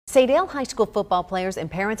Saydel High School football players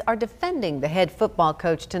and parents are defending the head football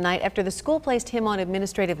coach tonight after the school placed him on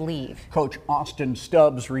administrative leave. Coach Austin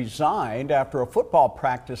Stubbs resigned after a football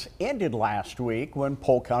practice ended last week when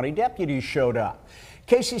Polk County deputies showed up.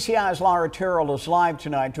 KCCI's Laura Terrell is live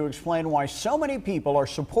tonight to explain why so many people are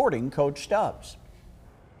supporting Coach Stubbs.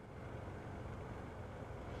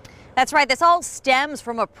 That's right. This all stems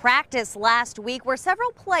from a practice last week where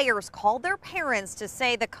several players called their parents to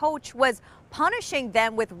say the coach was punishing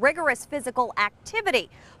them with rigorous physical activity.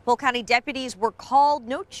 Polk County deputies were called,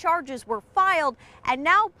 no charges were filed, and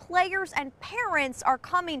now players and parents are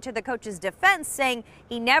coming to the coach's defense, saying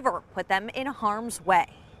he never put them in harm's way.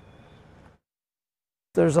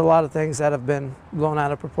 There's a lot of things that have been blown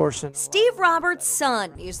out of proportion. Steve Roberts'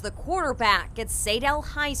 son is the quarterback at Saydel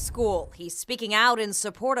High School. He's speaking out in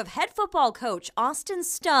support of head football coach Austin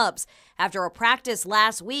Stubbs after a practice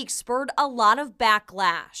last week spurred a lot of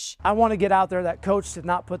backlash. I want to get out there that coach did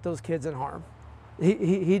not put those kids in harm.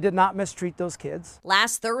 He did not mistreat those kids.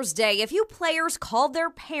 Last Thursday, a few players called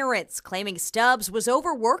their parents, claiming Stubbs was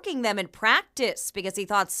overworking them in practice because he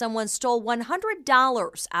thought someone stole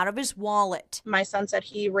 $100 out of his wallet. My son said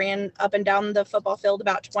he ran up and down the football field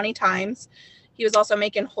about 20 times. He was also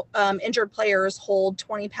making injured players hold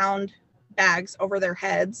 20-pound bags over their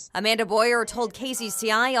heads. Amanda Boyer told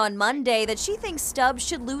KCCI on Monday that she thinks Stubbs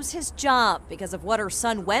should lose his job because of what her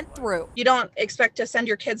son went through. You don't expect to send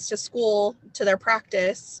your kids to school to their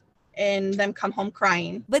practice and then come home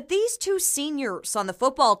crying. But these two seniors on the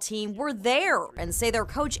football team were there and say their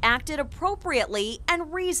coach acted appropriately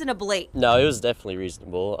and reasonably. No, it was definitely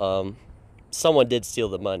reasonable. Someone did steal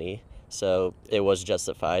the money, so it was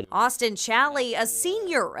justified. Austin Challey, a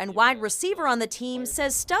senior and wide receiver on the team,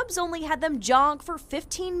 says Stubbs only had them jog for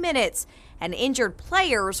 15 minutes and injured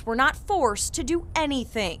players were not forced to do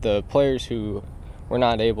anything. The players who were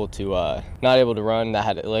not able to run, that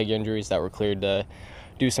had leg injuries, that were cleared to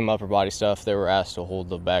do some upper body stuff, they were asked to hold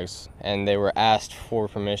the bags and they were asked for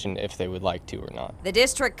permission if they would like to or not. The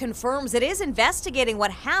district confirms it is investigating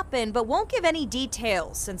what happened but won't give any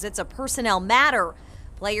details since it's a personnel matter.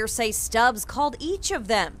 Players say Stubbs called each of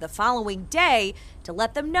them the following day to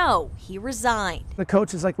let them know he resigned. The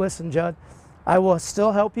coach is like, listen, Judd, I will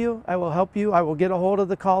still help you. I will help you. I will get a hold of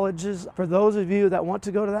the colleges. For those of you that want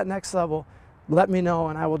to go to that next level, let me know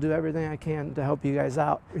and I will do everything I can to help you guys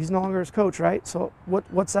out. He's no longer his coach, right? So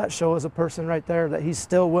what's that show as a person right there, that he's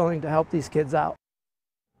still willing to help these kids out?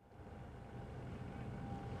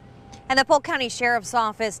 And the Polk County Sheriff's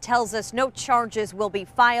Office tells us no charges will be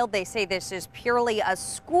filed. They say this is purely a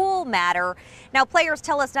school matter. Now, players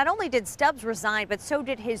tell us not only did Stubbs resign, but so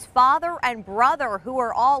did his father and brother, who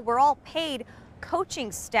were all paid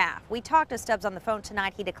coaching staff. We talked to Stubbs on the phone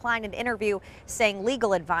tonight. He declined an interview, saying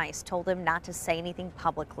legal advice told him not to say anything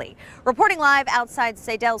publicly. Reporting live outside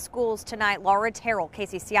Saydel schools tonight, Laura Terrell,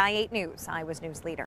 KCCI 8 News, Iowa's news leader.